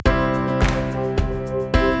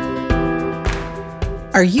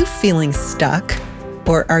Are you feeling stuck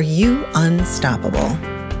or are you unstoppable?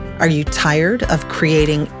 Are you tired of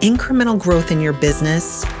creating incremental growth in your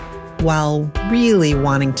business while really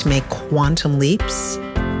wanting to make quantum leaps?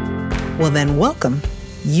 Well, then welcome.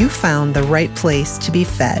 You found the right place to be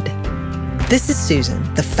fed. This is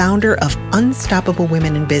Susan, the founder of Unstoppable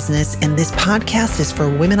Women in Business, and this podcast is for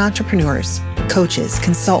women entrepreneurs, coaches,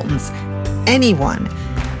 consultants, anyone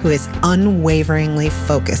who is unwaveringly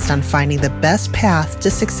focused on finding the best path to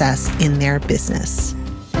success in their business.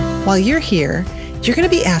 While you're here, you're going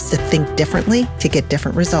to be asked to think differently to get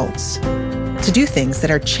different results, to do things that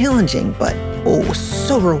are challenging but oh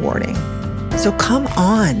so rewarding. So come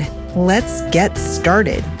on, let's get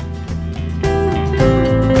started.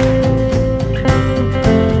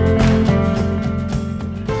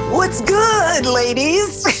 What's good,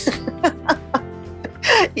 ladies?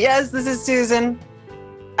 Yes, this is Susan.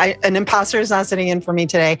 An imposter is not sitting in for me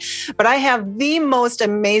today, but I have the most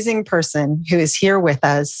amazing person who is here with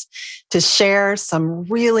us to share some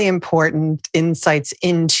really important insights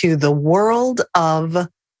into the world of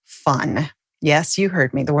fun. Yes, you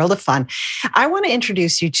heard me, the world of fun. I want to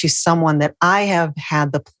introduce you to someone that I have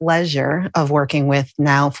had the pleasure of working with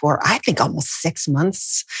now for, I think, almost 6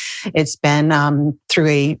 months. It's been through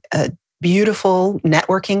a beautiful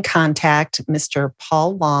networking contact. Mr.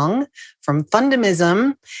 Paul Long from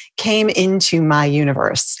Fundimism came into my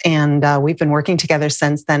universe, and we've been working together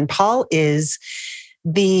since then. Paul is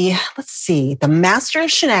the master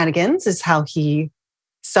of shenanigans is how he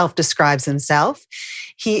self-describes himself.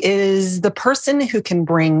 He is the person who can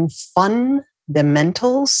bring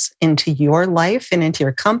fundamentals into your life and into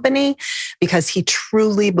your company, because he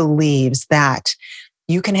truly believes that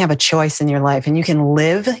you can have a choice in your life and you can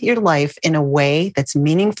live your life in a way that's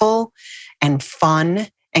meaningful and fun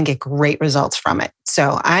and get great results from it.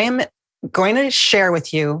 So I am going to share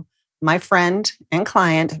with you my friend and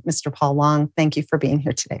client, Mr. Paul Long. Thank you for being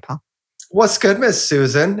here today, Paul. What's good, Miss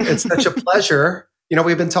Susan? It's such a pleasure.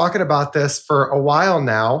 We've been talking about this for a while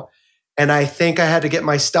now, and I think I had to get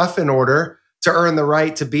my stuff in order to earn the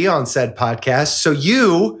right to be on said podcast. So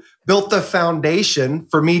you built the foundation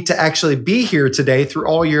for me to actually be here today through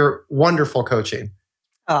all your wonderful coaching.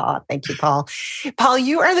 Oh, thank you, Paul. Paul,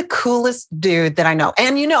 you are the coolest dude that I know.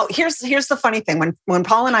 And here's the funny thing. When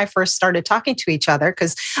Paul and I first started talking to each other,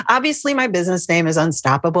 because obviously my business name is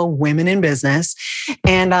Unstoppable Women in Business.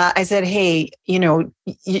 And I said, hey,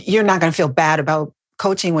 you're not going to feel bad about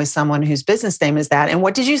coaching with someone whose business name is that. And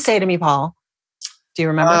what did you say to me, Paul? Do you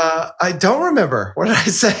remember? I don't remember. What did I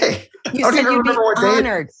say? You said you'd be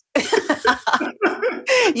honored.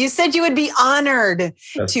 You said you would be honored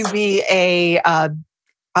to be a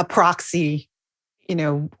proxy,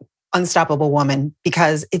 unstoppable woman,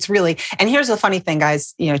 because it's really, and here's the funny thing,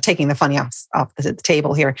 guys, taking the funny off the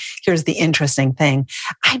table here. Here's the interesting thing.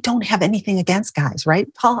 I don't have anything against guys, right,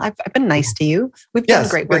 Paul? I've been nice to you. We've done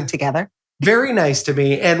great work together. Very nice to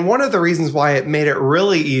me. And one of the reasons why it made it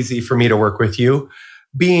really easy for me to work with you,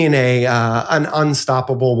 being an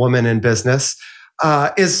unstoppable woman in business,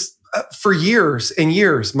 is for years and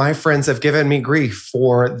years, my friends have given me grief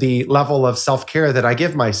for the level of self-care that I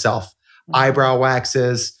give myself. Eyebrow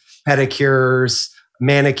waxes, pedicures,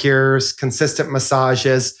 manicures, consistent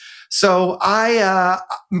massages. So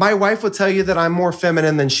my wife would tell you that I'm more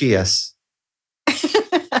feminine than she is.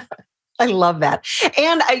 I love that.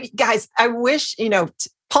 And guys, I wish,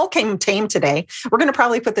 Paul came tame today. We're going to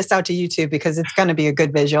probably put this out to YouTube because it's going to be a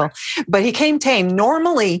good visual, but he came tame.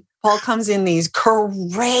 Normally, Paul comes in these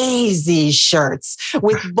crazy shirts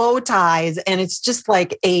with bow ties, and it's just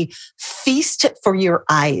like a feast for your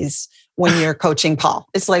eyes when you're coaching Paul.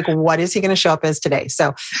 It's like, what is he going to show up as today?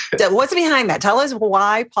 So what's behind that? Tell us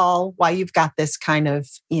why, Paul, why you've got this kind of,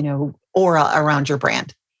 aura around your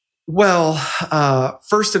brand. Well,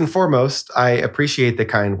 first and foremost, I appreciate the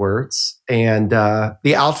kind words, and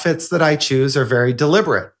the outfits that I choose are very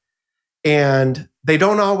deliberate, and they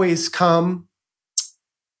don't always come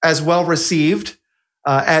as well received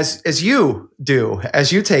as you do,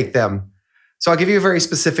 as you take them. So I'll give you a very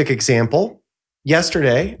specific example.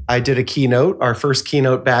 Yesterday, I did a keynote, our first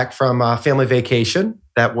keynote back from family vacation.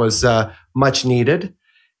 That was much needed,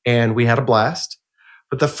 and we had a blast.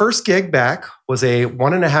 But the first gig back was a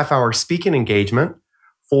 1.5 hour speaking engagement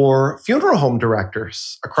for funeral home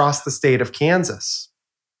directors across the state of Kansas.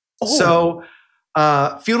 Oh. So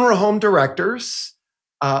funeral home directors,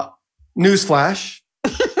 newsflash,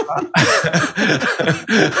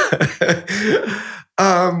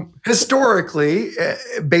 historically,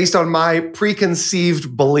 based on my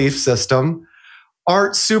preconceived belief system,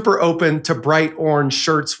 aren't super open to bright orange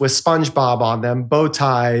shirts with SpongeBob on them, bow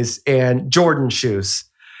ties, and Jordan shoes.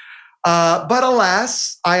 But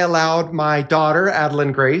alas, I allowed my daughter,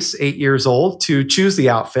 Adeline Grace, 8 years old, to choose the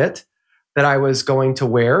outfit that I was going to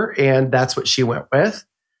wear. And that's what she went with.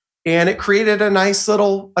 And it created a nice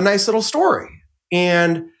little story.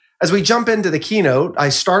 And as we jump into the keynote, I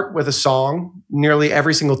start with a song nearly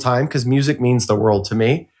every single time because music means the world to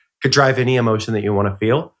me. Could drive any emotion that you want to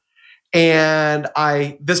feel. And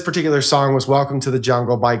this particular song was Welcome to the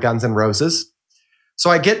Jungle by Guns N' Roses.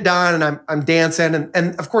 So I get done and I'm dancing.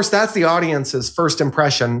 And of course, that's the audience's first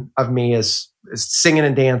impression of me is singing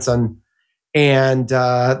and dancing and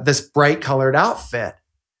this bright colored outfit.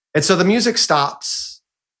 And so the music stops.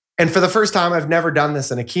 And for the first time, I've never done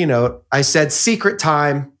this in a keynote. I said, secret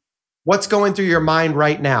time. What's going through your mind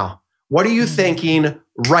right now? What are you thinking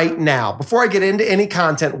right now? Before I get into any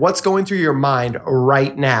content, what's going through your mind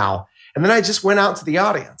right now? And then I just went out to the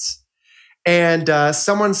audience and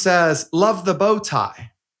someone says, love the bow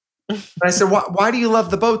tie. And I said, why do you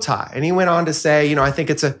love the bow tie? And he went on to say, I think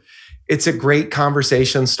it's a great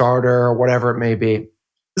conversation starter or whatever it may be.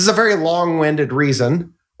 This is a very long-winded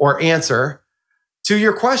reason or answer to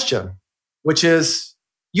your question, which is,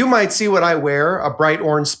 you might see what I wear, a bright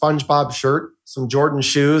orange SpongeBob shirt, some Jordan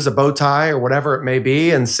shoes, a bow tie, or whatever it may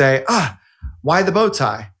be, and say, why the bow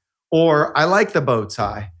tie? Or I like the bow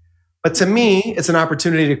tie. But to me, it's an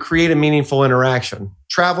opportunity to create a meaningful interaction.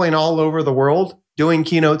 Traveling all over the world, doing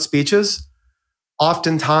keynote speeches,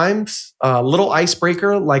 oftentimes a little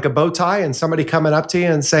icebreaker like a bow tie and somebody coming up to you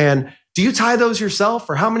and saying, do you tie those yourself?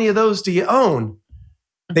 Or how many of those do you own?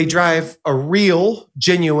 They drive a real,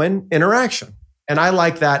 genuine interaction. And I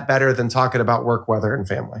like that better than talking about work, weather, and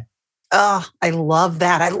family. Oh, I love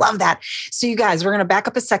that. I love that. So you guys, we're going to back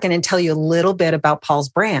up a second and tell you a little bit about Paul's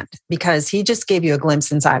brand because he just gave you a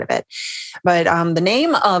glimpse inside of it. But the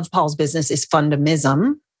name of Paul's business is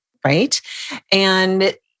Fundamism, right?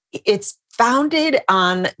 And it's founded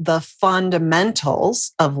on the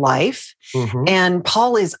fundamentals of life. Mm-hmm. And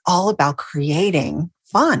Paul is all about creating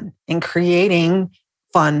fun and creating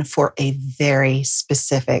fun for a very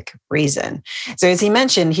specific reason. So as he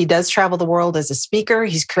mentioned, he does travel the world as a speaker.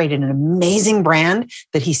 He's created an amazing brand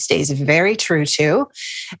that he stays very true to.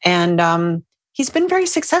 And he's been very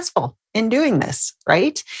successful in doing this,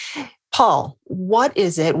 right? Paul, what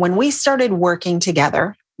is it when we started working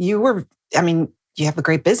together? You have a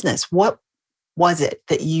great business. What was it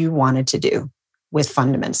that you wanted to do with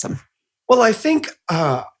Fundamism? Well, I think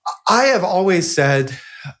I have always said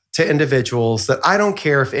to individuals that I don't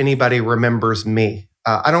care if anybody remembers me.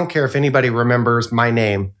 I don't care if anybody remembers my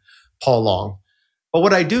name, Paul Long. But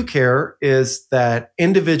what I do care is that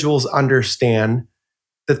individuals understand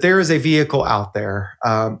that there is a vehicle out there,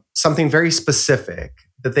 something very specific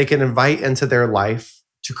that they can invite into their life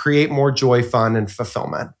to create more joy, fun, and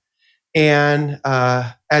fulfillment. And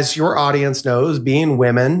as your audience knows, being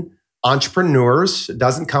women, entrepreneurs, it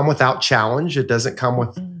doesn't come without challenge. It doesn't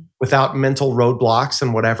come without mental roadblocks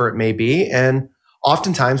and whatever it may be. And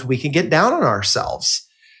oftentimes we can get down on ourselves.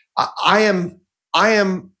 I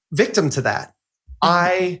am victim to that.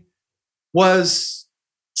 I was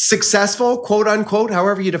successful, quote unquote,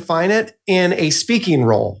 however you define it, in a speaking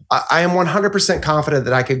role. I am 100% confident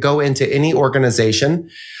that I could go into any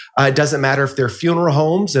organization. It doesn't matter if they're funeral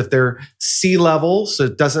homes, if they're C-levels.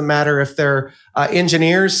 It doesn't matter if they're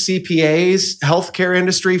engineers, CPAs, healthcare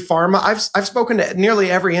industry, pharma. I've spoken to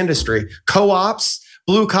nearly every industry, co-ops,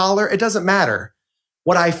 blue collar. It doesn't matter.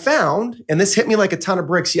 What I found, and this hit me like a ton of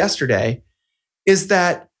bricks yesterday, is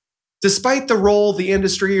that despite the role, the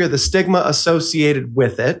industry, or the stigma associated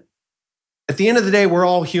with it, at the end of the day, we're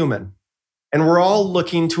all human. And we're all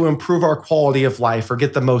looking to improve our quality of life or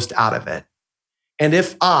get the most out of it. And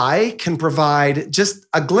if I can provide just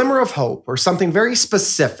a glimmer of hope or something very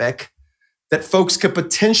specific that folks could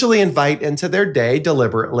potentially invite into their day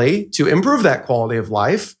deliberately to improve that quality of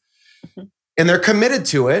life, and they're committed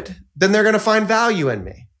to it, then they're going to find value in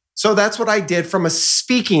me. So that's what I did from a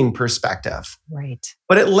speaking perspective. Right.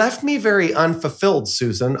 But it left me very unfulfilled,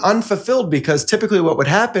 Susan. Unfulfilled because typically what would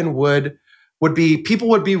happen would be people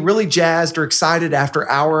would be really jazzed or excited after an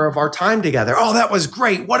hour of our time together. Oh, that was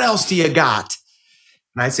great. What else do you got?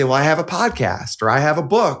 And I say, well, I have a podcast, or I have a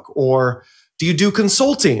book, or do you do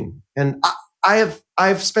consulting? And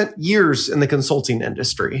I've spent years in the consulting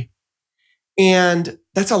industry, and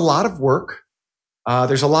that's a lot of work.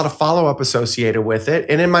 There's a lot of follow-up associated with it.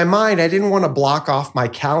 And in my mind, I didn't want to block off my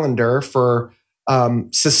calendar for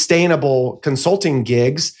sustainable consulting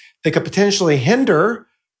gigs that could potentially hinder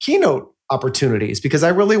keynote opportunities because I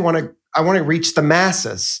really want to reach the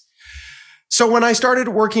masses. So when I started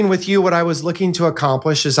working with you, what I was looking to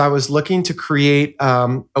accomplish is I was looking to create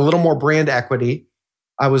a little more brand equity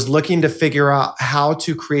I was looking to figure out how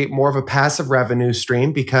to create more of a passive revenue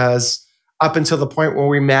stream because up until the point where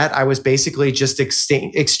we met, I was basically just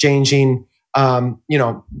exchanging,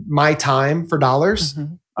 my time for dollars.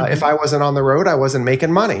 If I wasn't on the road, I wasn't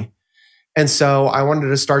making money. And so I wanted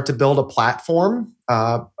to start to build a platform,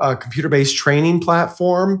 a computer-based training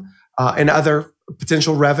platform, and other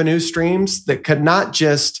potential revenue streams that could not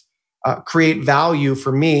just create value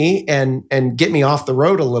for me and get me off the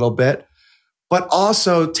road a little bit, but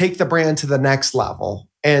also take the brand to the next level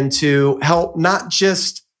and to help not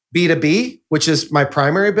just B2B, which is my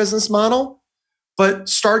primary business model, but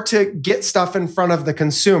start to get stuff in front of the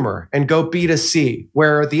consumer and go B2C,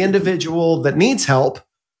 where the individual that needs help,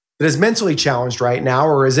 that is mentally challenged right now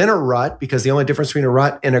or is in a rut, because the only difference between a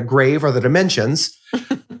rut and a grave are the dimensions,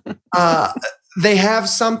 they have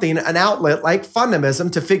something, an outlet like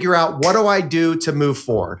Fundamism to figure out, what do I do to move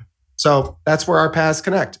forward? So that's where our paths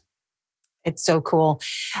connect. It's so cool.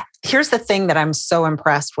 Here's the thing that I'm so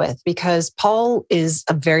impressed with, because Paul is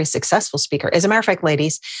a very successful speaker. As a matter of fact,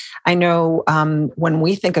 ladies, I know when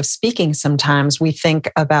we think of speaking, sometimes we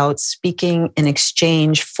think about speaking in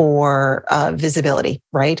exchange for visibility,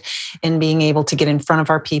 right? And being able to get in front of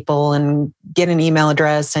our people and get an email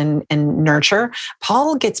address and nurture.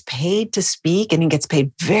 Paul gets paid to speak, and he gets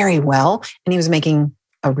paid very well. And he was making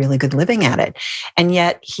a really good living at it. And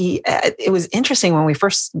yet it was interesting when we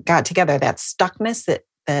first got together, that stuckness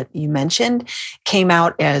that you mentioned came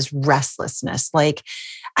out as restlessness. Like,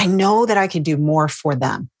 I know that I could do more for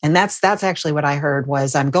them. And that's actually what I heard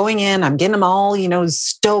was, I'm going in, I'm getting them all,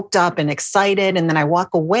 stoked up and excited. And then I walk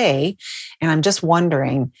away and I'm just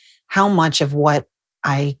wondering how much of what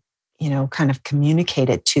I kind of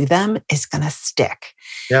communicated to them is going to stick.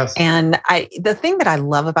 Yes. And the thing that I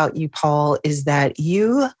love about you, Paul, is that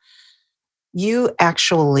you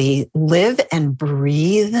actually live and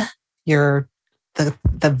breathe the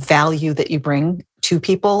value that you bring to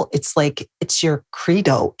people. It's like, it's your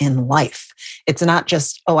credo in life. It's not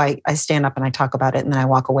just, I stand up and I talk about it and then I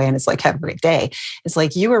walk away and it's like, have a great day. It's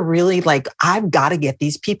like, you are really like, I've got to get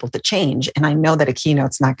these people to change. And I know that a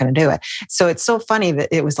keynote's not going to do it. So it's so funny that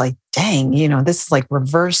it was like, dang, this is like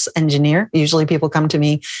reverse engineer. Usually people come to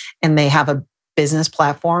me and they have a business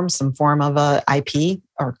platform, some form of a IP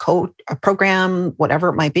or code, a program, whatever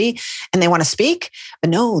it might be, and they want to speak.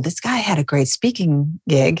 But no, this guy had a great speaking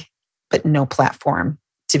gig, but no platform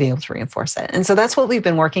to be able to reinforce it. And so that's what we've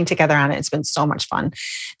been working together on. It's been so much fun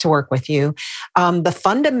to work with you. The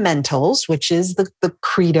fundamentals, which is the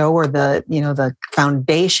credo or the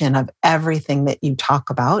foundation of everything that you talk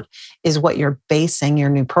about, is what you're basing your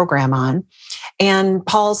new program on. And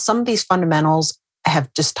Paul, some of these fundamentals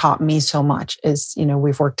have just taught me so much.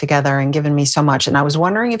 We've worked together and given me so much. And I was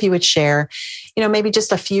wondering if you would share, maybe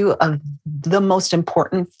just a few of the most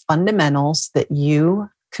important fundamentals that you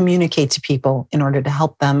communicate to people in order to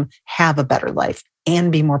help them have a better life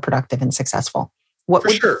and be more productive and successful. What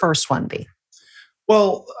would the first one be?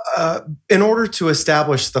 Well, in order to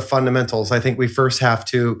establish the fundamentals, I think we first have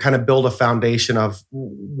to kind of build a foundation of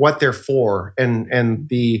what they're for and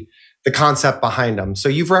the concept behind them. So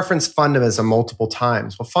you've referenced Fundamism multiple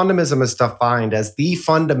times. Well, Fundamism is defined as the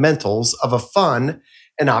fundamentals of a fun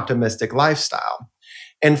and optimistic lifestyle.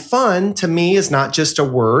 And fun, to me, is not just a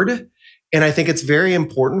word. And I think it's very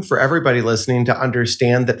important for everybody listening to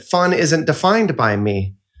understand that fun isn't defined by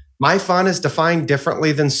me. My fun is defined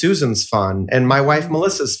differently than Susan's fun, and my wife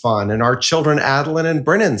Melissa's fun, and our children Adeline and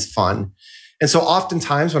Brennan's fun. And so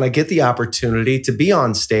oftentimes when I get the opportunity to be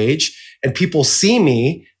on stage and people see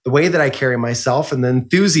me, the way that I carry myself and the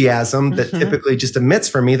enthusiasm that typically just emits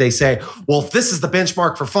from me, they say, well, if this is the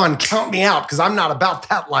benchmark for fun, count me out, because I'm not about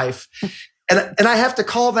that life. And I have to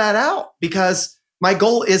call that out, because my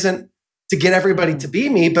goal isn't to get everybody to be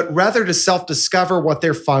me, but rather to self-discover what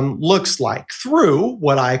their fun looks like through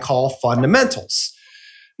what I call fundamentals.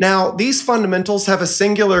 Now, these fundamentals have a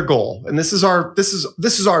singular goal, and this is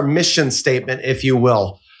our mission statement, if you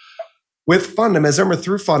will. With Fundamism, or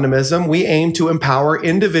through Fundamism, we aim to empower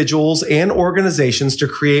individuals and organizations to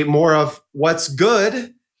create more of what's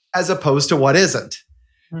good as opposed to what isn't.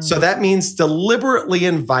 So that means deliberately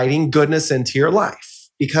inviting goodness into your life,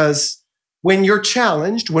 because when you're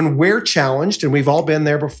challenged, when we're challenged, and we've all been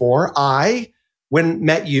there before, when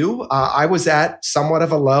met you, I was at somewhat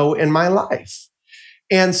of a low in my life.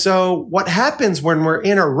 And so what happens when we're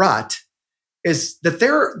in a rut is that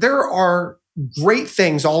there are great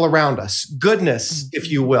things all around us, goodness, if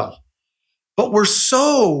you will. But we're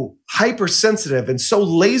so hypersensitive and so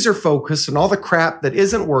laser focused on all the crap that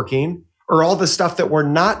isn't working, or all the stuff that we're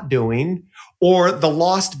not doing, or the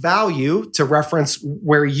lost value, to reference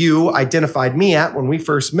where you identified me at when we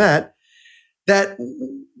first met, that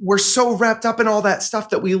we're so wrapped up in all that stuff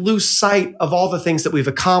that we lose sight of all the things that we've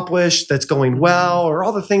accomplished that's going well, or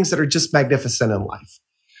all the things that are just magnificent in life.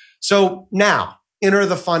 So now, enter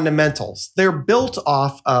the fundamentals. They're built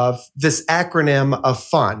off of this acronym of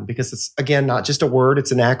FUN, because it's, again, not just a word,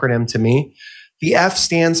 it's an acronym to me. The F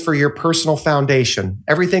stands for your personal foundation,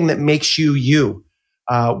 everything that makes you you,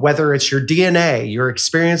 whether it's your DNA, your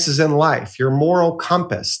experiences in life, your moral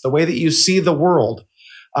compass, the way that you see the world,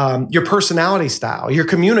 your personality style, your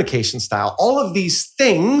communication style. All of these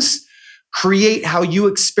things create how you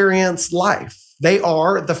experience life. They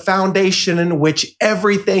are the foundation in which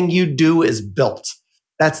everything you do is built.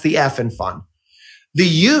 That's the F in FUN. The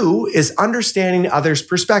U is understanding others'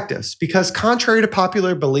 perspectives, because contrary to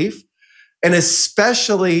popular belief, and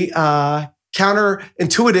especially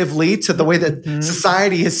counterintuitively to the way that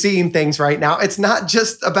society is seeing things right now, it's not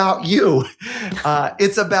just about you.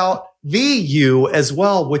 It's about the you as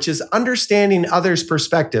well, which is understanding others'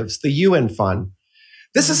 perspectives, the U in FUN.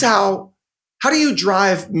 This is how do you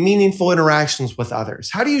drive meaningful interactions with others?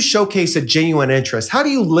 How do you showcase a genuine interest? How do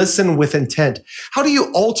you listen with intent? How do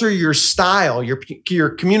you alter your style, your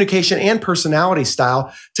communication and personality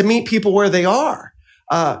style to meet people where they are?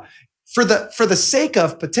 For the sake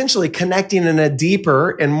of potentially connecting in a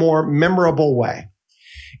deeper and more memorable way.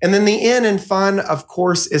 And then the N in FUN, of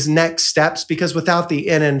course, is next steps, because without the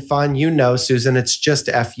N in FUN, you know, Susan, it's just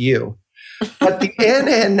FU. But the N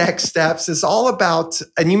in next steps is all about,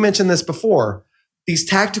 and you mentioned this before, these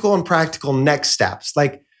tactical and practical next steps.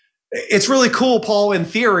 Like, it's really cool, Paul, in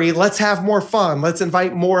theory, let's have more fun. Let's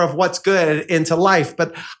invite more of what's good into life.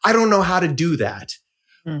 But I don't know how to do that.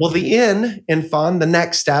 Mm-hmm. Well, the N in FUN, the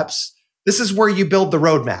next steps, this is where you build the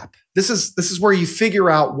roadmap. This is where you figure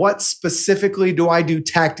out what specifically do I do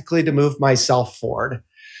tactically to move myself forward.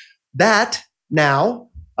 That now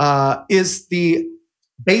is the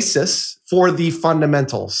basis for the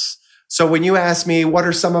fundamentals. So when you ask me, what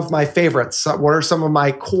are some of my favorites? What are some of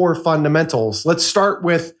my core fundamentals? Let's start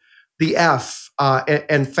with the F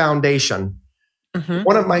and foundation. Mm-hmm.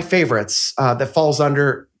 One of my favorites that falls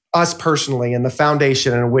under us personally and the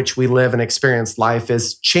foundation in which we live and experience life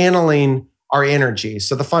is channeling our energy.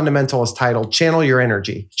 So the fundamental is titled Channel Your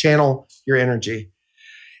Energy. Channel Your Energy.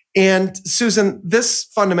 And Susan, this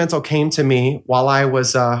fundamental came to me while I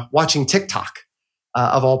was watching TikTok,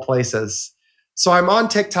 of all places. So I'm on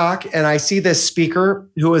TikTok and I see this speaker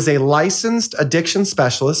who is a licensed addiction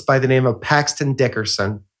specialist by the name of Paxton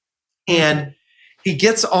Dickerson. And he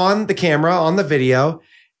gets on the camera, on the video,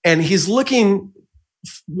 and he's looking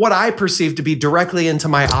what I perceive to be directly into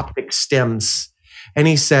my optic stems. And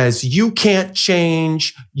he says, you can't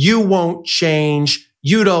change, you won't change,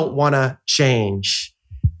 you don't want to change.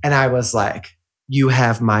 And I was like, you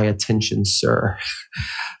have my attention, sir.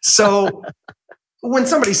 So when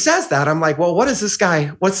somebody says that, I'm like, well, what's this guy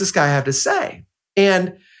have to say?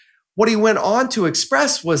 And what he went on to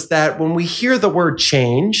express was that when we hear the word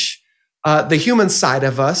change, the human side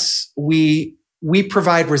of us, we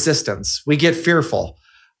provide resistance. We get fearful.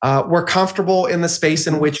 We're comfortable in the space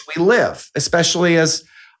in which we live, especially as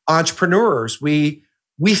entrepreneurs. We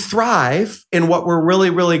thrive in what we're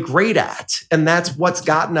really, really great at. And that's what's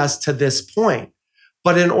gotten us to this point.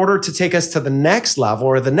 But in order to take us to the next level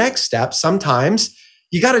or the next step, sometimes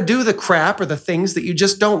you got to do the crap or the things that you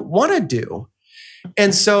just don't want to do.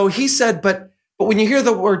 And so he said, but when you hear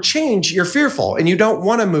the word change, you're fearful and you don't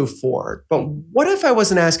want to move forward. But what if I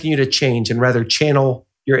wasn't asking you to change and rather channel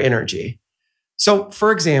your energy? So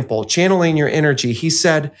for example, channeling your energy, he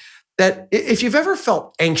said that if you've ever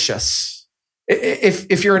felt anxious,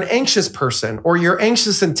 if you're an anxious person or you're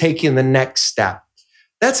anxious in taking the next step,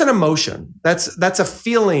 that's an emotion. That's a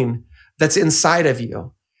feeling that's inside of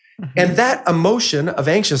you. Mm-hmm. And that emotion of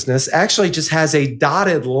anxiousness actually just has a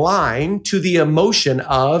dotted line to the emotion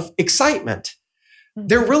of excitement. Mm-hmm.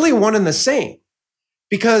 They're really one and the same,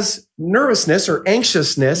 because nervousness or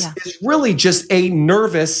anxiousness is really just a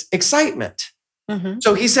nervous excitement. Mm-hmm.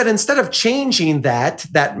 So he said, instead of changing that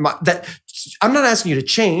I'm not asking you to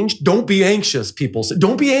change. Don't be anxious. People say,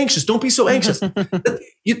 don't be anxious. Don't be so anxious.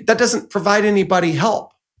 That doesn't provide anybody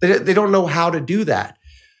help. They don't know how to do that.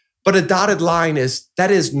 But a dotted line is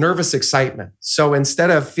nervous excitement. So instead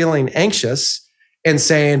of feeling anxious and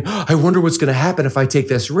saying, I wonder what's going to happen if I take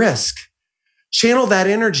this risk, channel that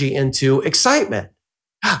energy into excitement.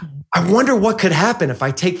 I wonder what could happen if I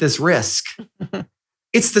take this risk.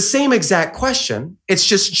 It's the same exact question. It's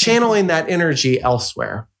just channeling that energy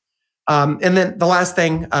elsewhere. And then the last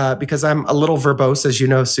thing, because I'm a little verbose, as you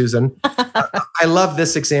know, Susan, I love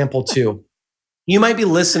this example too. You might be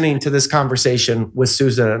listening to this conversation with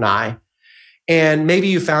Susan and I, And maybe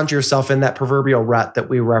you found yourself in that proverbial rut that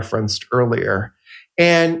we referenced earlier.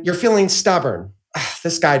 And you're feeling stubborn.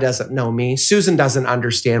 This guy doesn't know me. Susan doesn't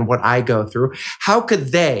understand what I go through. How could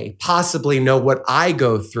they possibly know what I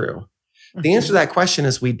go through? The answer to that question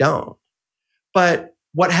is we don't. But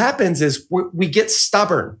what happens is we get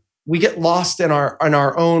stubborn. We get lost in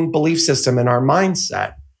our own belief system and our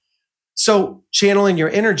mindset. So channeling your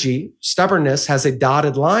energy, stubbornness has a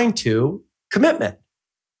dotted line to commitment.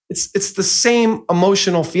 It's the same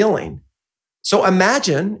emotional feeling. So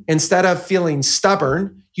imagine instead of feeling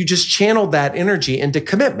stubborn, you just channeled that energy into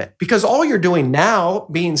commitment, because all you're doing now,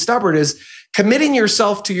 being stubborn, is committing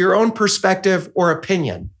yourself to your own perspective or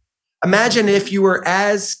opinion. Imagine if you were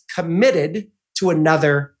as committed to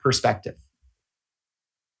another perspective.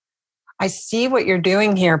 I see what you're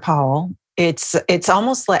doing here, Paul. It's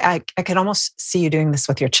almost like I could almost see you doing this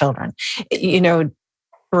with your children.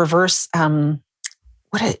 Reverse.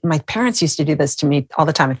 My parents used to do this to me all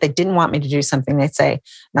the time. If they didn't want me to do something, they'd say,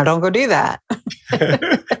 "No, don't go do that."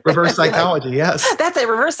 Reverse psychology, yes. That's it,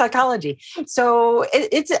 reverse psychology. So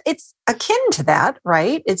it's akin to that,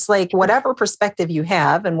 right? It's like whatever perspective you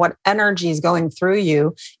have and what energy is going through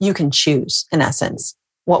you, you can choose, in essence,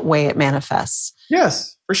 what way it manifests.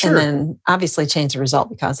 Yes, for sure. And then obviously change the result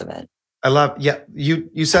because of it.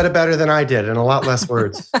 You said it better than I did in a lot less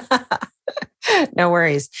words. No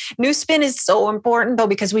worries. New spin is so important though,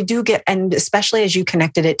 because we do get, and especially as you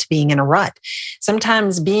connected it to being in a rut,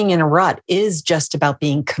 sometimes being in a rut is just about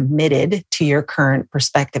being committed to your current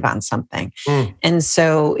perspective on something. And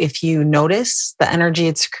so if you notice the energy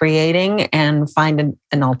it's creating and find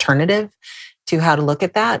an alternative to how to look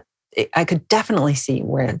at that, I could definitely see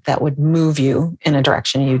where that would move you in a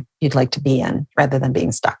direction you'd like to be in rather than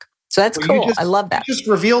being stuck. So that's cool. I love that. You just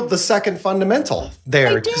revealed the second fundamental there.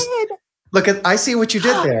 I did. I see what you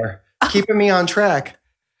did there, keeping me on track.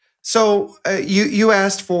 So you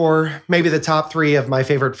asked for maybe the top 3 of my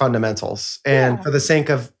favorite fundamentals. And for the sake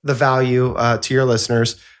of the value to your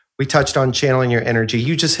listeners, we touched on channeling your energy.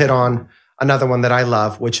 You just hit on another one that I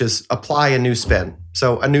love, which is apply a new spin.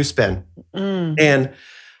 So a new spin. And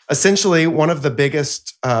essentially, one of the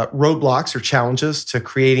biggest roadblocks or challenges to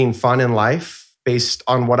creating fun in life, based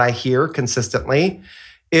on what I hear consistently,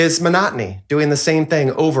 is monotony, doing the same thing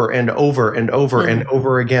over and over and over and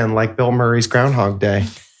over again, like Bill Murray's Groundhog Day.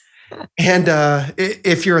 And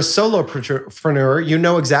if you're a solopreneur, you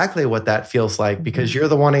know exactly what that feels like, because you're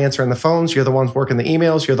the one answering the phones, you're the ones working the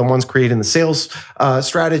emails, you're the ones creating the sales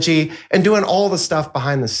strategy and doing all the stuff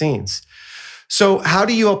behind the scenes. So how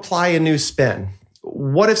do you apply a new spin?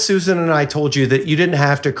 What if Susan and I told you that you didn't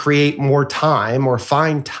have to create more time or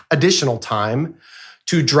find additional time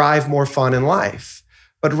to drive more fun in life,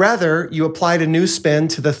 but rather you applied a new spin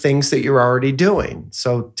to the things that you're already doing?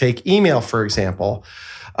 So take email, for example,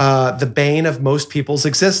 the bane of most people's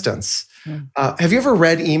existence. Have you ever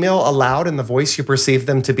read email aloud in the voice you perceive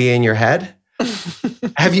them to be in your head?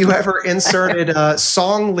 Have you ever inserted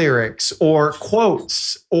song lyrics or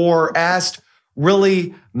quotes or asked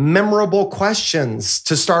really memorable questions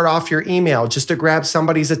to start off your email just to grab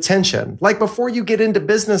somebody's attention? Like before you get into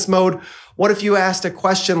business mode, what if you asked a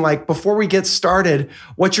question like, before we get started,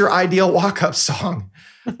 what's your ideal walk-up song?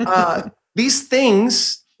 These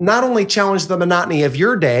things not only challenge the monotony of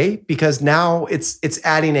your day, because now it's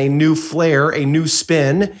adding a new flair, a new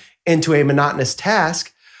spin into a monotonous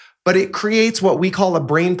task, but it creates what we call a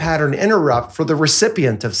brain pattern interrupt for the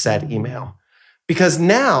recipient of said email. Because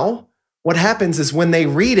now what happens is when they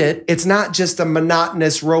read it, it's not just a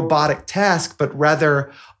monotonous robotic task, but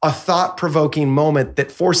rather a thought-provoking moment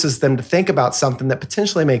that forces them to think about something that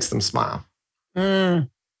potentially makes them smile. That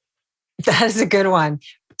is a good one.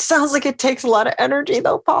 Sounds like it takes a lot of energy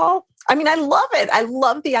though, Paul. I mean, I love it. I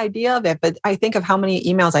love the idea of it, but I think of how many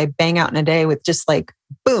emails I bang out in a day with just like,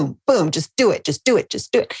 boom, boom, just do it, just do it,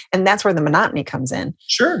 just do it. And that's where the monotony comes in.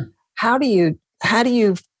 Sure. How do you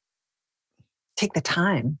take the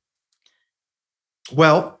time?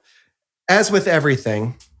 Well, as with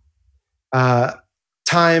everything,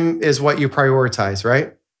 time is what you prioritize,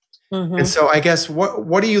 right? And so I guess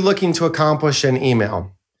what are you looking to accomplish in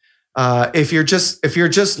email? If you're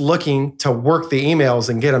just looking to work the emails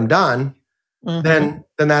and get them done, then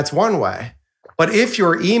that's one way. But if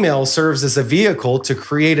your email serves as a vehicle to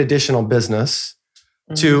create additional business,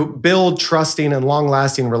 to build trusting and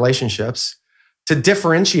long-lasting relationships, to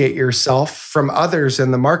differentiate yourself from others in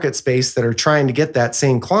the market space that are trying to get that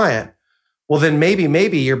same client, well, then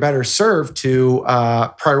maybe you're better served to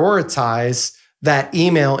prioritize that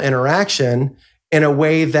email interaction in a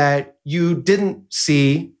way that you didn't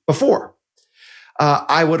see before.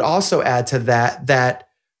 I would also add to that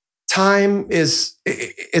time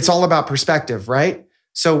it's all about perspective, right?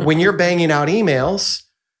 So when you're banging out emails,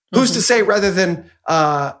 who's to say rather than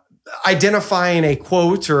identifying a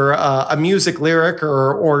quote or a music lyric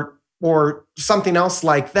or something else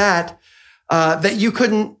like that, that you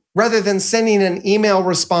couldn't, rather than sending an email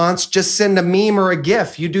response, just send a meme or a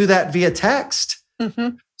GIF. You do that via text.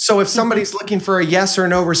 So if somebody's looking for a yes or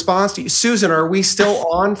no response to you, Susan, are we still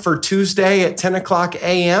on for Tuesday at 10 o'clock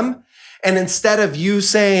a.m.? And instead of you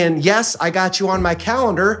saying, yes, I got you on my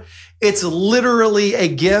calendar, it's literally a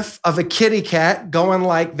GIF of a kitty cat going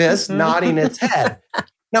like this, nodding its head.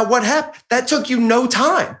 Now, what happened? That took you no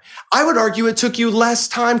time. I would argue it took you less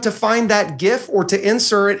time to find that GIF or to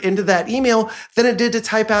insert it into that email than it did to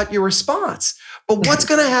type out your response. But what's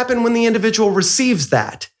going to happen when the individual receives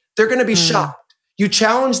that? They're going to be shocked. You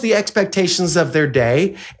challenged the expectations of their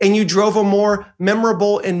day, and you drove a more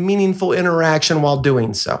memorable and meaningful interaction while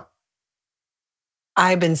doing so.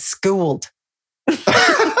 I've been schooled.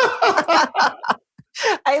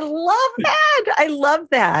 I love that. I love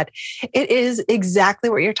that. It is exactly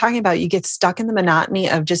what you're talking about. You get stuck in the monotony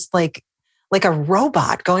of just like a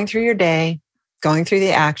robot going through your day, going through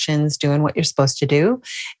the actions, doing what you're supposed to do.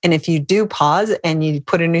 And if you do pause and you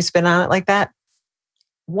put a new spin on it like that,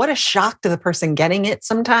 what a shock to the person getting it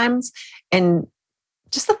sometimes. And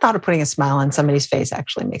just the thought of putting a smile on somebody's face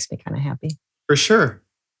actually makes me kind of happy. For sure.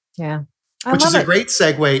 Yeah. Which is a great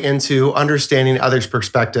segue into understanding others'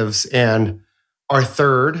 perspectives and our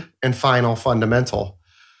third and final fundamental.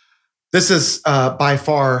 This is by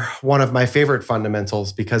far one of my favorite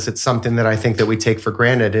fundamentals because it's something that I think that we take for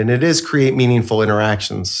granted, and it is create meaningful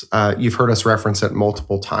interactions. You've heard us reference it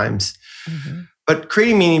multiple times. But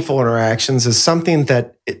creating meaningful interactions is something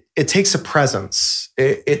that it takes a presence.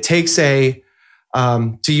 It takes a,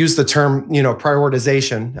 to use the term,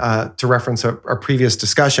 prioritization, to reference our previous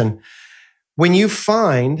discussion. When you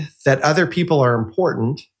find that other people are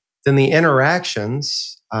important, then the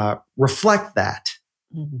interactions reflect that.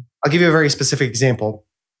 I'll give you a very specific example.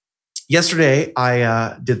 Yesterday,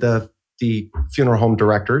 I did the funeral home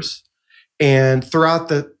directors, and throughout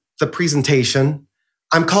the presentation,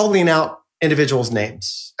 I'm calling out individuals'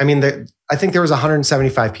 names. I mean, I think there was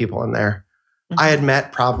 175 people in there. I had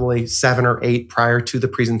met probably 7 or 8 prior to the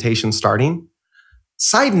presentation starting.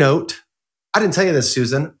 Side note, I didn't tell you this,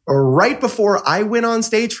 Susan. Right before I went on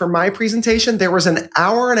stage for my presentation, there was an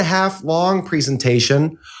hour-and-a-half long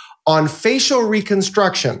presentation on facial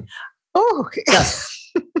reconstruction. Oh,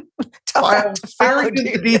 yes. I'm very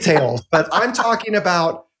into details, but I'm talking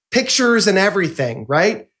about pictures and everything,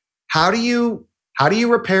 right? How do you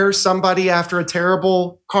repair somebody after a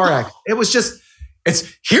terrible car accident? It was just,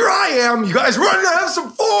 here I am, you guys ready to have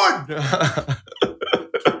some fun?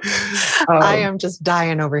 I am just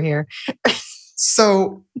dying over here.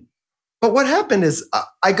 But what happened is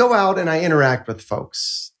I go out and I interact with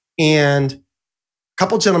folks, and a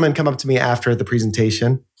couple gentlemen come up to me after the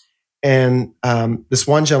presentation, and this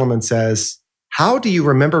one gentleman says, "How do you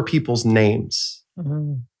remember people's names?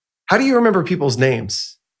 How do you remember people's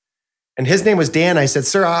names?" And his name was Dan. I said,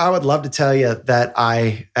 "Sir, I would love to tell you that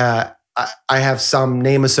I have some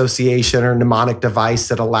name association or mnemonic device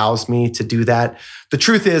that allows me to do that. The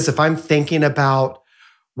truth is, if I'm thinking about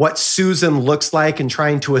what Susan looks like and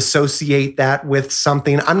trying to associate that with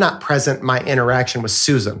something, I'm not present in my interaction with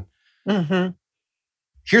Susan."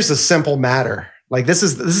 Here's a simple matter. Like this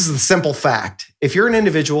is the simple fact. If you're an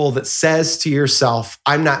individual that says to yourself,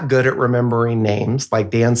 "I'm not good at remembering names,"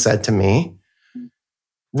 like Dan said to me,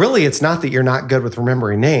 really, it's not that you're not good with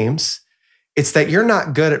remembering names. It's that you're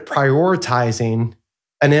not good at prioritizing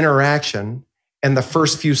an interaction and the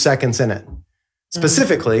first few seconds in it.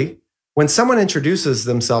 Specifically, when someone introduces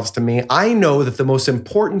themselves to me, I know that the most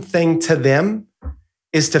important thing to them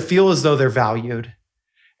is to feel as though they're valued.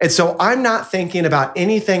 And so I'm not thinking about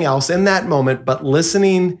anything else in that moment, but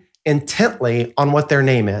listening intently on what their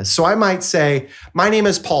name is. So I might say, "My name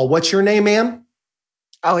is Paul. What's your name, ma'am?"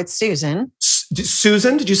 Oh, it's Susan.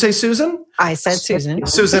 Susan? Did you say Susan? I said Susan.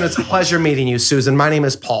 Susan, it's a pleasure meeting you, Susan. My name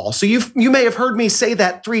is Paul. So you may have heard me say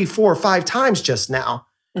that 3, 4, 5 times just now.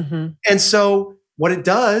 And so what it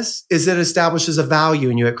does is it establishes a value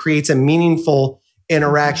in you. It creates a meaningful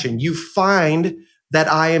interaction. You find that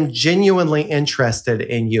I am genuinely interested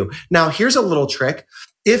in you. Now, here's a little trick.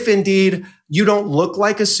 If indeed you don't look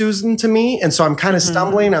like a Susan to me, and so I'm kind of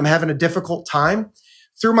stumbling, I'm having a difficult time,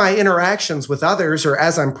 through my interactions with others or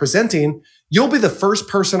as I'm presenting, you'll be the first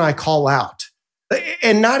person I call out,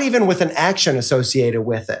 and not even with an action associated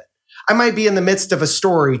with it. I might be in the midst of a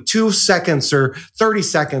story 2 seconds or 30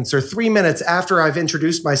 seconds or 3 minutes after I've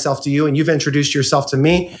introduced myself to you and you've introduced yourself to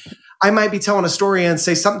me. I might be telling a story and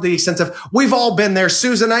say something to the extent of, we've all been there,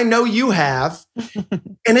 Susan, I know you have.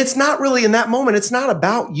 And it's not really in that moment, it's not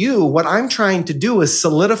about you. What I'm trying to do is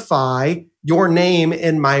solidify your name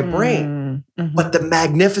in my brain. Mm-hmm. But the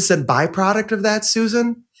magnificent byproduct of that,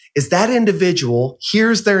 Susan, is that individual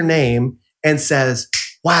hears their name and says,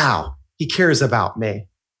 wow, he cares about me.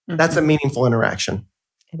 Mm-hmm. That's a meaningful interaction.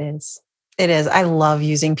 It is. It is. I love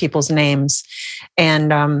using people's names.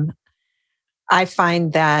 And I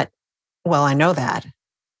find that, well, I know that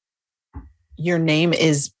your name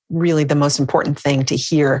is really the most important thing to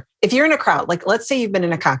hear. If you're in a crowd, like let's say you've been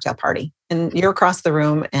in a cocktail party and you're across the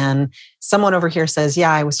room and someone over here says,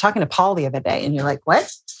 yeah, I was talking to Paul the other day. And you're like,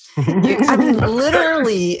 what? I mean,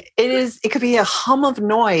 literally, it could be a hum of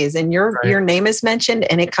noise and your name is mentioned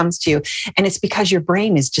and it comes to you. And it's because your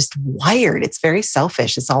brain is just wired. It's very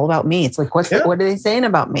selfish. It's all about me. It's like, what are they saying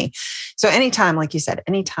about me? So anytime, like you said,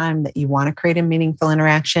 anytime that you want to create a meaningful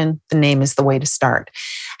interaction, the name is the way to start.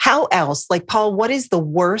 How else? Like, Paul, what is the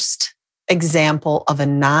worst example of a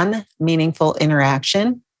non-meaningful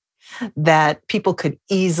interaction that people could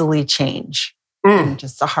easily change in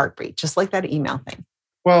just a heartbeat, just like that email thing?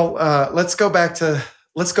 Well, let's go back to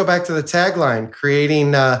the tagline: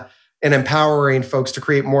 creating and empowering folks to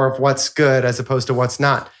create more of what's good as opposed to what's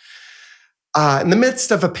not. In the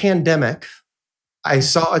midst of a pandemic, I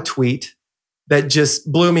saw a tweet that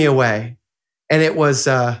just blew me away, and it was,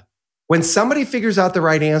 "When somebody figures out the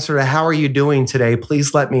right answer to how are you doing today,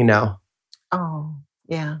 please let me know." Oh,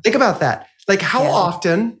 yeah. Think about that. Like, how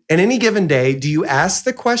often in any given day do you ask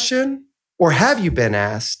the question, or have you been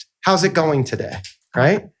asked, "How's it going today?"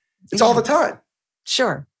 Right? It's all the time.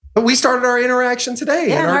 Sure. But we started our interaction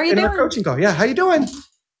today in our coaching call. Yeah, how you doing?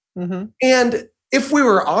 Mm-hmm. And if we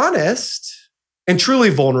were honest and truly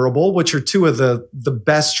vulnerable, which are two of the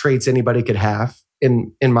best traits anybody could have,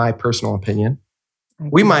 in my personal opinion,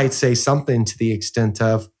 we might say something to the extent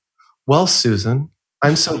of, well, Susan,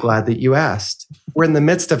 I'm so glad that you asked. We're in the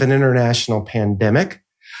midst of an international pandemic.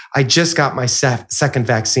 I just got my second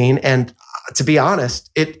vaccine. And to be honest,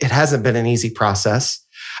 it hasn't been an easy process.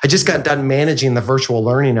 I just got done managing the virtual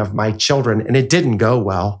learning of my children, and it didn't go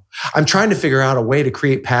well. I'm trying to figure out a way to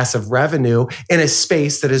create passive revenue in a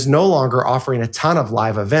space that is no longer offering a ton of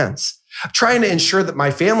live events. I'm trying to ensure that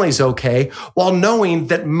my family's okay while knowing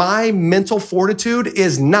that my mental fortitude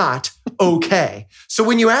is not okay. So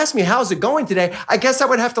when you ask me, how's it going today? I guess I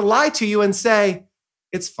would have to lie to you and say,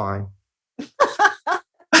 it's fine.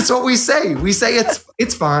 That's what we say. We say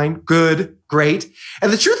it's fine, good, great.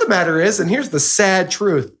 And the truth of the matter is, and here's the sad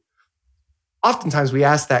truth, oftentimes we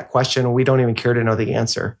ask that question and we don't even care to know the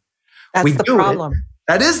answer. That's the problem.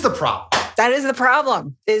 That is the problem. That is the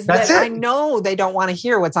problem. I know they don't want to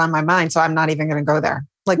hear what's on my mind, so I'm not even going to go there.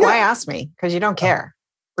 Like, why ask me? Because you don't care,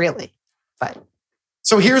 really. But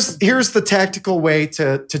so here's the tactical way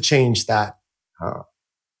to change that.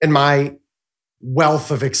 In my wealth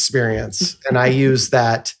of experience, and I use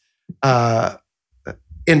that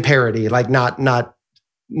in parody, like not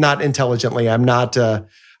intelligently. I'm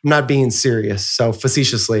not being serious, so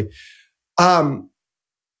facetiously.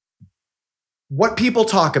 What people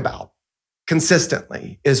talk about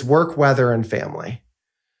consistently is work, weather, and family.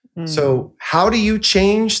 So how do you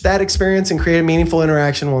change that experience and create a meaningful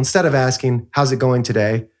interaction? Well, instead of asking, how's it going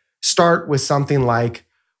today? Start with something like,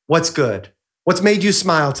 what's good? What's made you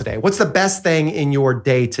smile today? What's the best thing in your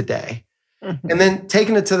day today? Mm-hmm. And then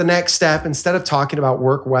taking it to the next step, instead of talking about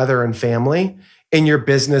work, weather, and family in your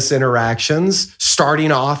business interactions,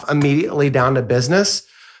 starting off immediately down to business,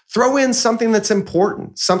 throw in something that's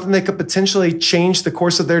important, something that could potentially change the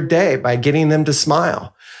course of their day by getting them to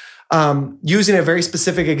smile. Using a very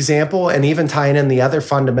specific example and even tying in the other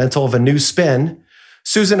fundamental of a new spin.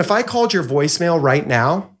 Susan, if I called your voicemail right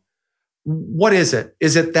now, what is it?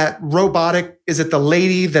 Is it that robotic? Is it the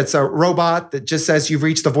lady that's a robot that just says you've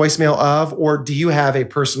reached the voicemail of, or do you have a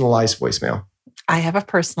personalized voicemail? I have a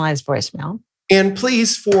personalized voicemail. And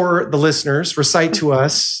please, for the listeners, recite to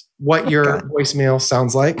us what your voicemail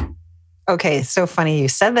sounds like. Okay, so funny you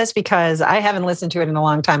said this because I haven't listened to it in a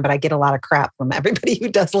long time, but I get a lot of crap from everybody who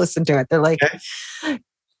does listen to it. They're like,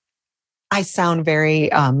 I sound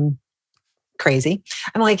very crazy.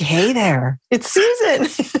 I'm like, hey there, it's Susan.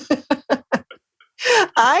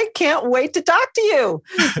 I can't wait to talk to you.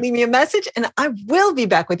 Leave me a message and I will be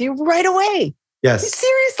back with you right away. Yes.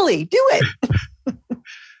 Seriously, do it.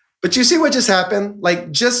 But you see what just happened?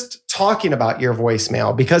 Like just talking about your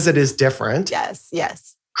voicemail, because it is different.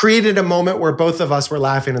 Yes. Created a moment where both of us were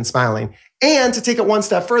laughing and smiling. And to take it one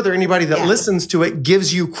step further, anybody that listens to it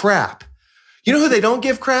gives you crap. You know who they don't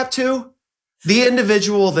give crap to? The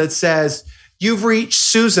individual that says, You've reached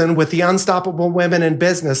Susan with the Unstoppable Women in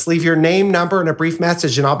Business. Leave your name, number, and a brief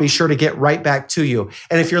message, and I'll be sure to get right back to you.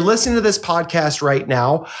 And if you're listening to this podcast right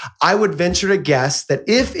now, I would venture to guess that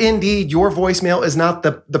if indeed your voicemail is not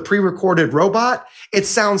the pre-recorded robot, it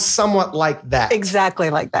sounds somewhat like that.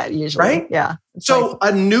 Exactly like that, usually. Right? Yeah. So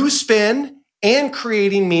a new spin and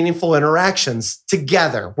creating meaningful interactions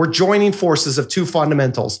together. We're joining forces of two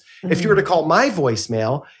fundamentals. Mm-hmm. If you were to call my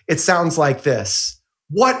voicemail, it sounds like this.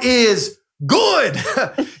 What is good?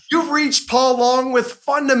 You've reached Paul Long with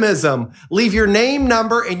Fundamism. Leave your name,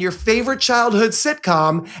 number, and your favorite childhood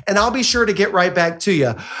sitcom, and I'll be sure to get right back to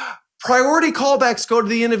you. Priority callbacks go to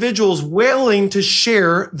the individuals willing to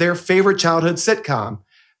share their favorite childhood sitcom.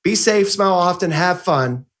 Be safe, smile often, have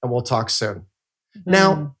fun, and we'll talk soon. Mm-hmm.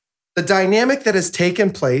 Now, the dynamic that has taken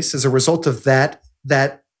place as a result of that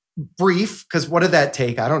brief, because what did that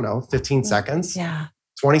take? I don't know, 15 seconds? Yeah.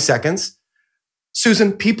 20 seconds.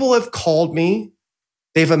 Susan, people have called me.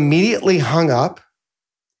 They've immediately hung up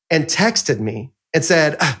and texted me and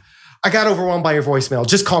said, I got overwhelmed by your voicemail.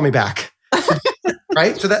 Just call me back.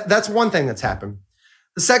 Right? So that's one thing that's happened.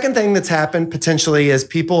 The second thing that's happened potentially is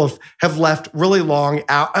people have left really long,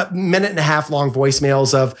 a minute and a half long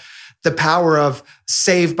voicemails of the power of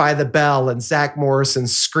Saved by the Bell and Zach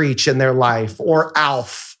Morrison's Screech in their life, or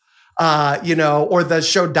Alf, or the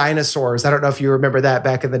show Dinosaurs. I don't know if you remember that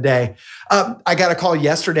back in the day. I got a call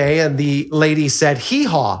yesterday and the lady said Hee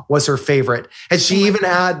Haw was her favorite. And she even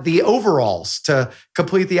had the overalls to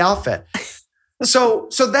complete the outfit. So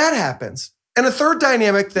that happens. And a third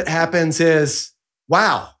dynamic that happens is,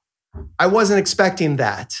 wow, I wasn't expecting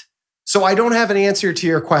that. So I don't have an answer to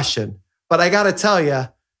your question, but I got to tell you,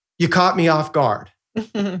 you caught me off guard.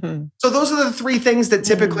 So those are the three things that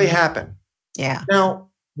typically happen. Yeah. Now,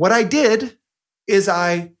 what I did is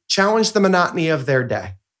I challenged the monotony of their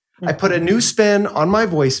day. I put a new spin on my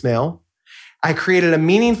voicemail. I created a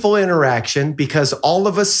meaningful interaction because all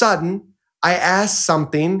of a sudden I asked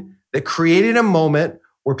something that created a moment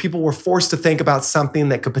where people were forced to think about something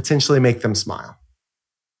that could potentially make them smile.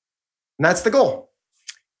 And that's the goal.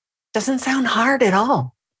 Doesn't sound hard at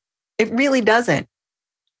all. It really doesn't,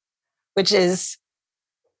 which is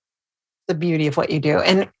the beauty of what you do.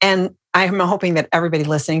 And I'm hoping that everybody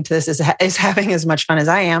listening to this is having as much fun as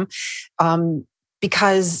I am,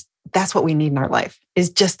 because that's what we need in our life,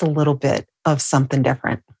 is just a little bit of something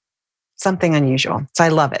different, something unusual. So I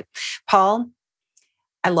love it. Paul,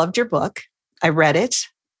 I loved your book. I read it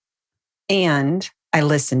and I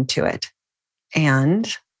listened to it.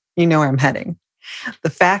 And you know where I'm heading. The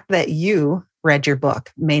fact that you read your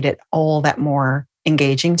book made it all that more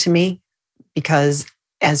engaging to me, because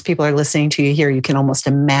as people are listening to you here, you can almost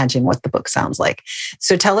imagine what the book sounds like.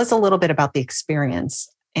 So tell us a little bit about the experience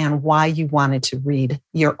and why you wanted to read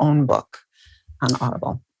your own book on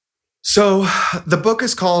Audible. So the book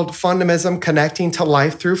is called Fundamism, Connecting to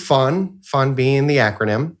Life Through Fun, fun being the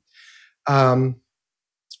acronym.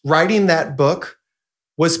 Writing that book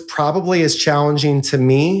was probably as challenging to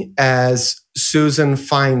me as Susan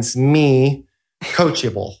finds me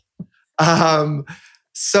coachable.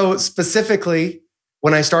 So specifically,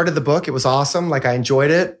 when I started the book, it was awesome. Like, I enjoyed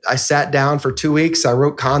it. I sat down for 2 weeks. I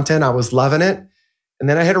wrote content. I was loving it. And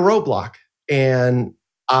then I hit a roadblock and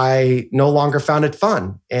I no longer found it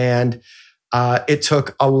fun. And it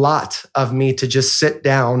took a lot of me to just sit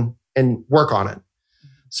down and work on it.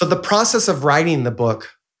 So the process of writing the book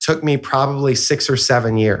took me probably 6 or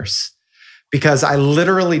 7 years, because I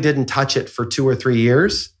literally didn't touch it for 2 or 3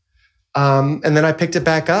 years. And then I picked it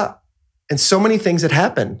back up. And so many things had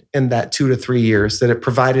happened in that 2 to 3 years that it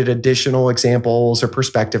provided additional examples or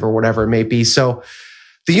perspective or whatever it may be. So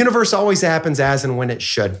the universe always happens as and when it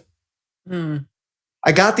should.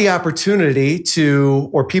 I got the opportunity to,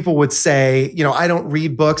 or people would say, I don't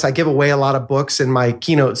read books. I give away a lot of books in my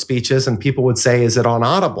keynote speeches, and people would say, is it on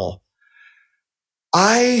Audible?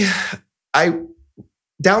 I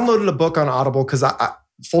downloaded a book on Audible because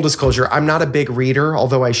full disclosure, I'm not a big reader,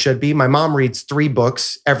 although I should be. My mom reads 3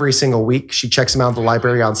 books every single week. She checks them out at the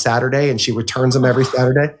library on Saturday and she returns them every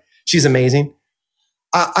Saturday. She's amazing.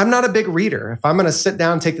 I'm not a big reader. If I'm going to sit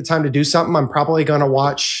down and take the time to do something, I'm probably going to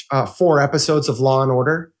watch 4 episodes of Law and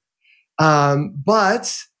Order.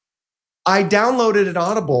 But I downloaded an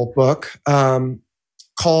Audible book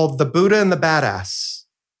called The Buddha and the Badass.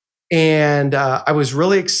 And I was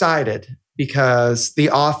really excited because the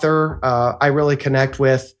author I really connect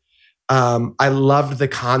with. I loved the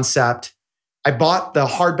concept. I bought the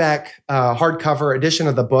hardcover edition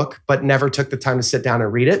of the book, but never took the time to sit down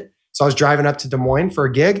and read it. So I was driving up to Des Moines for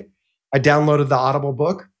a gig. I downloaded the Audible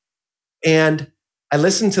book and I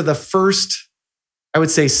listened to the first, I would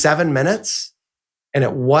say 7 minutes. and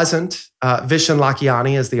it wasn't Vishen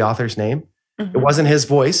Lakhiani is the author's name. Mhm. It wasn't his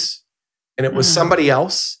voice, and it was somebody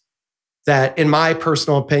else that, in my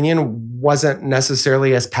personal opinion, wasn't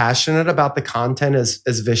necessarily as passionate about the content as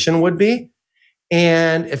Vishen would be.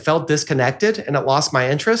 And it felt disconnected and it lost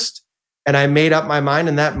my interest. And I made up my mind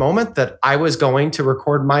in that moment that I was going to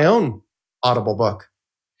record my own Audible book.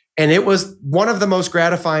 And it was one of the most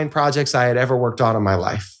gratifying projects I had ever worked on in my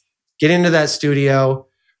life. Getting into that studio,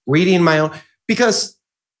 reading my own, because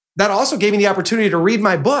that also gave me the opportunity to read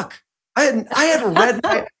my book. I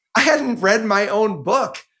hadn't read my own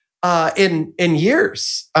book in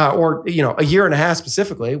years, or a year and a half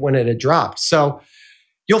specifically when it had dropped. So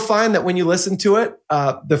you'll find that when you listen to it,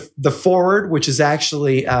 the forward, which is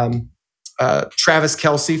actually Travis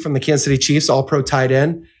Kelce from the Kansas City Chiefs, All-Pro tight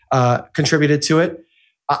end, contributed to it.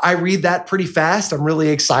 I read that pretty fast. I'm really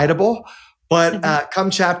excitable. But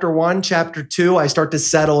come chapter 1, chapter 2, I start to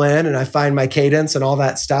settle in and I find my cadence and all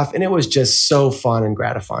that stuff. And it was just so fun and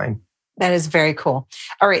gratifying. That is very cool.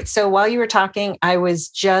 All right. So while you were talking, I was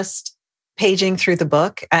just paging through the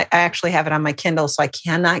book. I actually have it on my Kindle, so I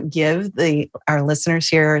cannot give our listeners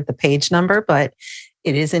here the page number, but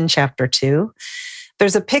it is in chapter 2.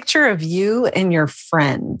 There's a picture of you and your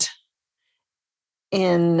friend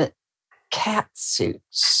in cat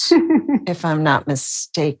suits, if I'm not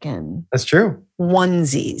mistaken. That's true.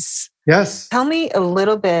 Onesies. Yes. Tell me a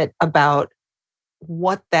little bit about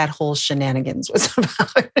what that whole shenanigans was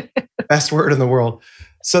about. Best word in the world.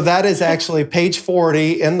 So that is actually page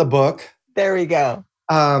 40 in the book. There we go.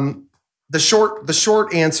 The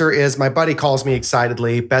short answer is my buddy calls me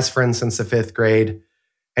excitedly, best friend since the 5th grade.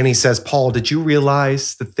 And he says, Paul, did you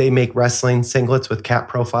realize that they make wrestling singlets with cat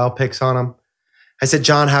profile pics on them? I said,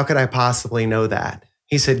 John, how could I possibly know that?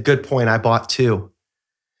 He said, good point. I bought 2.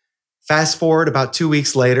 Fast forward about 2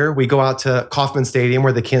 weeks later, we go out to Kauffman Stadium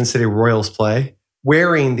where the Kansas City Royals play,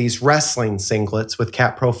 wearing these wrestling singlets with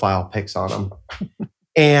cat profile pics on them.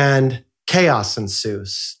 And chaos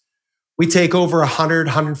ensues. We take over 100,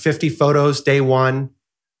 150 photos day 1.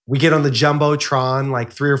 We get on the Jumbotron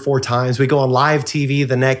like 3 or 4 times. We go on live TV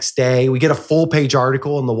the next day. We get a full page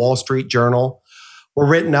article in the Wall Street Journal. We're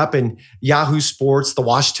written up in Yahoo Sports, the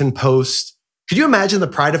Washington Post. Could you imagine the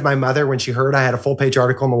pride of my mother when she heard I had a full page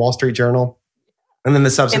article in the Wall Street Journal? And then the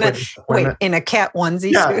subsequent disappointment. In a cat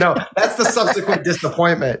onesie? Yeah, no, that's the subsequent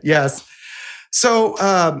disappointment. Yes. So,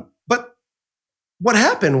 but what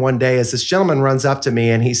happened one day is this gentleman runs up to me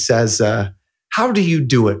and he says, how do you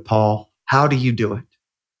do it, Paul? How do you do it?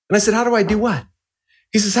 And I said, how do I do what?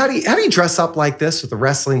 He says, how do you dress up like this with a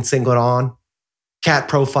wrestling singlet on, cat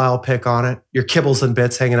profile pic on it, your kibbles and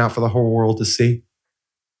bits hanging out for the whole world to see?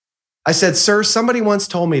 I said, sir, somebody once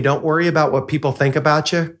told me, don't worry about what people think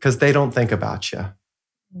about you because they don't think about you.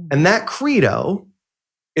 And that credo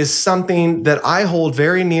is something that I hold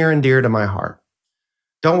very near and dear to my heart.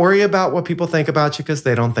 Don't worry about what people think about you because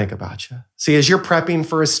they don't think about you. See, as you're prepping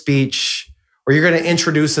for a speech or you're going to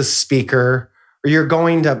introduce a speaker or you're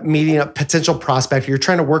going to meeting a potential prospect, or you're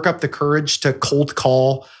trying to work up the courage to cold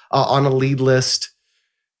call on a lead list,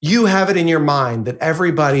 you have it in your mind that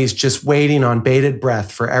everybody's just waiting on bated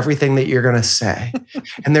breath for everything that you're going to say.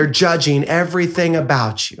 And they're judging everything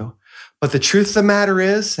about you. But the truth of the matter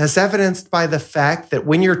is, as evidenced by the fact that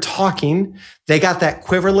when you're talking, they got that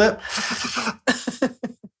quiver lip,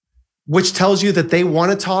 which tells you that they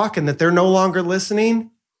want to talk and that they're no longer listening.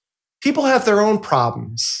 People have their own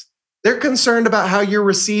problems. They're concerned about how you're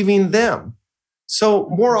receiving them. So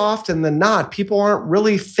more often than not, people aren't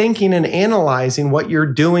really thinking and analyzing what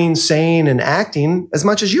you're doing, saying, and acting as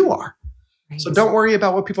much as you are. Right. So don't worry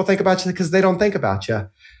about what people think about you because they don't think about you.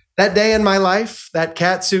 That day in my life, that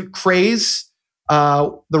catsuit craze,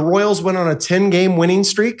 the Royals went on a 10-game winning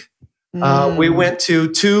streak. We went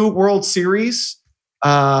to 2 World Series.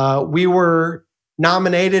 We were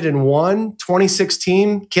nominated and won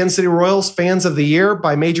 2016 Kansas City Royals Fans of the Year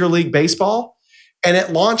by Major League Baseball. And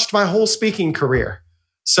it launched my whole speaking career.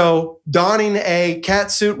 So donning a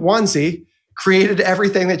catsuit onesie created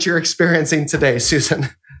everything that you're experiencing today, Susan.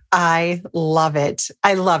 I love it.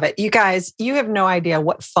 I love it. You guys, you have no idea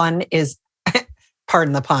what fun is,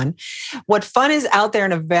 pardon the pun, what fun is out there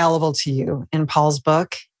and available to you in Paul's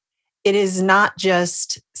book. It is not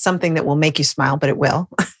just something that will make you smile, but it will.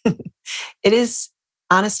 It is,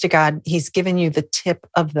 honest to God, he's given you the tip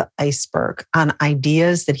of the iceberg on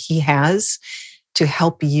ideas that he has to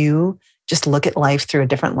help you just look at life through a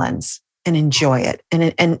different lens and enjoy it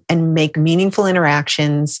and make meaningful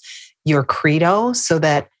interactions your credo so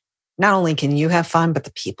that not only can you have fun, but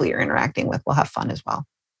the people you're interacting with will have fun as well.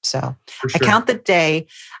 So sure. I count the day.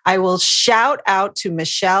 I will shout out to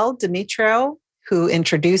Michelle Dimitro, who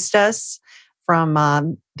introduced us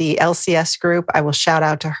from the LCS group. I will shout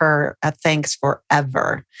out to her. Thanks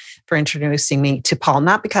forever for introducing me to Paul,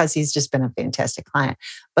 not because he's just been a fantastic client,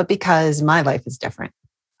 but because my life is different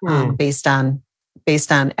based on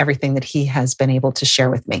everything that he has been able to share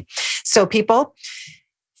with me. So people,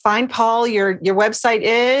 find Paul. Your website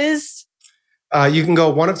is? You can go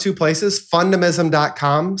one of two places,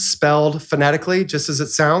 fundamism.com, spelled phonetically, just as it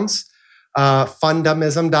sounds,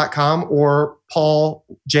 fundamism.com, or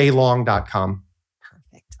pauljlong.com.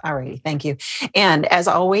 Perfect. All righty. Thank you. And as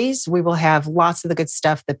always, we will have lots of the good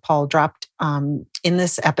stuff that Paul dropped in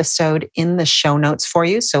this episode in the show notes for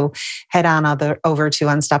you. So head on over to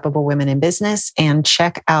Unstoppable Women in Business and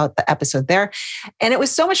check out the episode there. And it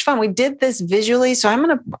was so much fun. We did this visually. So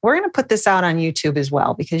we're going to put this out on YouTube as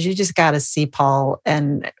well, because you just got to see Paul.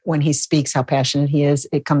 And when he speaks, how passionate he is,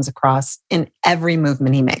 it comes across in every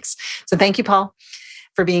movement he makes. So thank you, Paul,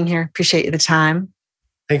 for being here. Appreciate the time.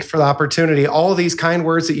 Thank you for the opportunity. All of these kind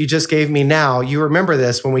words that you just gave me now, you remember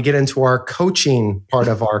this when we get into our coaching part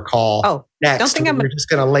of our call. Oh, next, we're just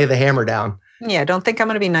going to lay the hammer down. Yeah, don't think I'm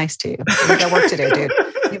going to be nice to you. We got work to do, dude.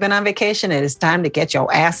 You've been on vacation. It is time to get your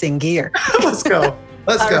ass in gear. Let's go.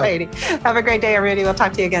 Let's go. Alrighty. Have a great day, everybody. We'll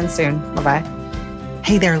talk to you again soon. Bye-bye.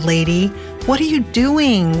 Hey there, lady. What are you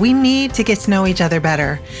doing? We need to get to know each other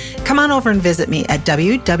better. Come on over and visit me at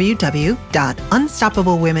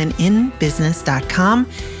www.unstoppablewomeninbusiness.com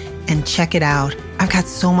and check it out. I've got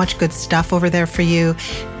so much good stuff over there for you,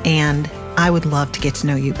 and I would love to get to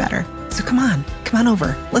know you better. So come on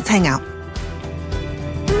over. Let's hang out.